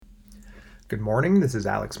Good morning, this is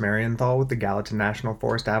Alex Marienthal with the Gallatin National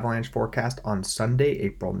Forest Avalanche Forecast on Sunday,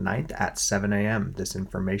 April 9th at 7 a.m. This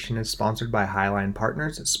information is sponsored by Highline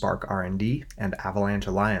Partners, Spark R&D, and Avalanche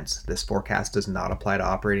Alliance. This forecast does not apply to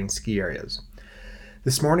operating ski areas.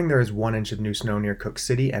 This morning there is 1 inch of new snow near Cooke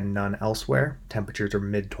City and none elsewhere. Temperatures are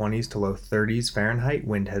mid-20s to low 30s Fahrenheit.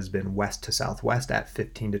 Wind has been west to southwest at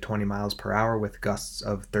 15 to 20 miles per hour with gusts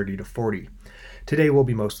of 30 to 40. Today will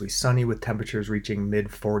be mostly sunny with temperatures reaching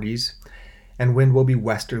mid-40s. And wind will be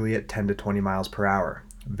westerly at 10 to 20 miles per hour.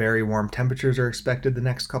 Very warm temperatures are expected the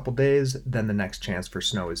next couple days, then the next chance for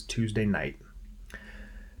snow is Tuesday night.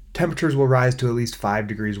 Temperatures will rise to at least 5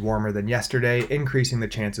 degrees warmer than yesterday, increasing the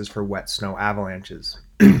chances for wet snow avalanches.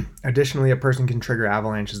 Additionally, a person can trigger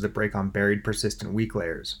avalanches that break on buried persistent weak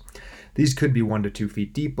layers. These could be 1 to 2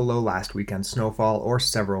 feet deep below last weekend's snowfall or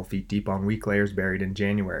several feet deep on weak layers buried in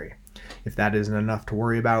January. If that isn't enough to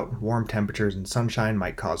worry about, warm temperatures and sunshine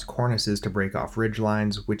might cause cornices to break off ridge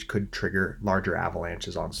lines, which could trigger larger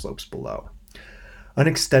avalanches on slopes below. An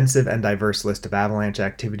extensive and diverse list of avalanche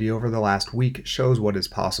activity over the last week shows what is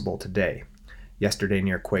possible today. Yesterday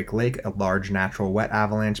near Quake Lake, a large natural wet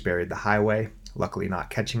avalanche buried the highway, luckily not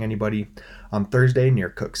catching anybody. On Thursday near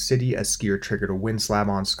Cooke City, a skier triggered a wind slab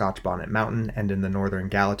on Scotch Bonnet Mountain, and in the northern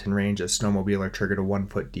Gallatin Range, a snowmobiler triggered a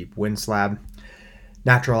 1-foot deep wind slab.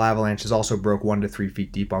 Natural avalanches also broke 1 to 3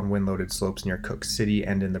 feet deep on wind-loaded slopes near Cooke City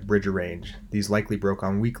and in the Bridger Range. These likely broke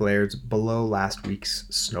on weak layers below last week's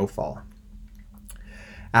snowfall.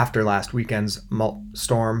 After last weekend's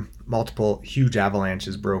storm, multiple huge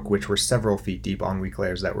avalanches broke, which were several feet deep on weak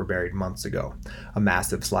layers that were buried months ago. A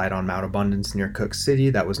massive slide on Mount Abundance near Cooke City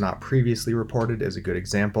that was not previously reported is a good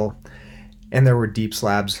example. And there were deep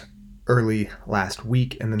slabs early last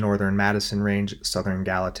week in the northern Madison Range, southern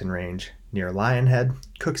Gallatin Range, near Lionhead,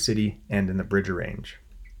 Cooke City, and in the Bridger Range.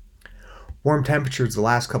 Warm temperatures the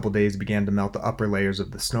last couple days began to melt the upper layers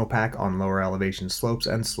of the snowpack on lower elevation slopes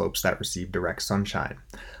and slopes that receive direct sunshine.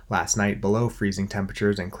 Last night, below freezing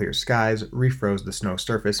temperatures and clear skies refroze the snow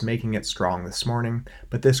surface, making it strong this morning,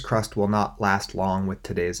 but this crust will not last long with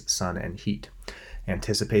today's sun and heat.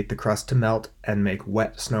 Anticipate the crust to melt and make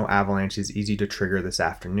wet snow avalanches easy to trigger this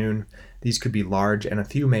afternoon. These could be large and a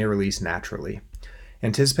few may release naturally.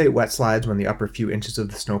 Anticipate wet slides when the upper few inches of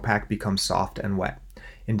the snowpack become soft and wet,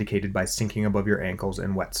 indicated by sinking above your ankles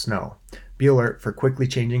in wet snow. Be alert for quickly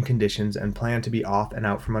changing conditions and plan to be off and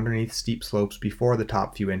out from underneath steep slopes before the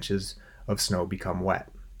top few inches of snow become wet.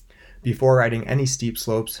 Before riding any steep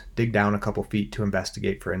slopes, dig down a couple feet to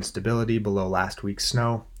investigate for instability below last week's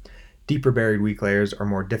snow. Deeper buried weak layers are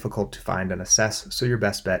more difficult to find and assess, so your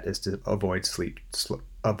best bet is to avoid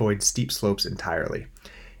steep slopes entirely.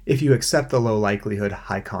 If you accept the low likelihood,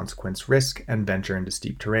 high consequence risk and venture into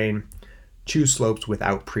steep terrain, choose slopes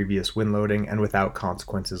without previous wind loading and without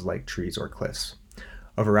consequences like trees or cliffs.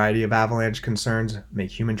 A variety of avalanche concerns make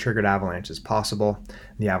human-triggered avalanches possible.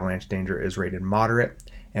 The avalanche danger is rated moderate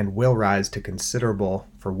and will rise to considerable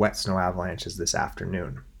for wet snow avalanches this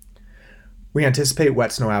afternoon. We anticipate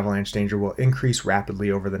wet snow avalanche danger will increase rapidly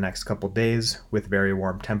over the next couple days with very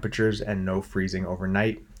warm temperatures and no freezing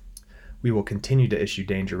overnight. We will continue to issue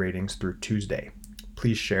danger ratings through Tuesday.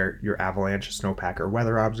 Please share your avalanche, snowpack, or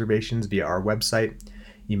weather observations via our website.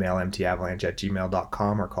 Email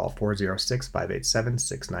mtavalanche@gmail.com or call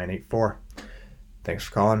 406-587-6984. Thanks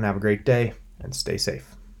for calling. Have a great day and stay safe.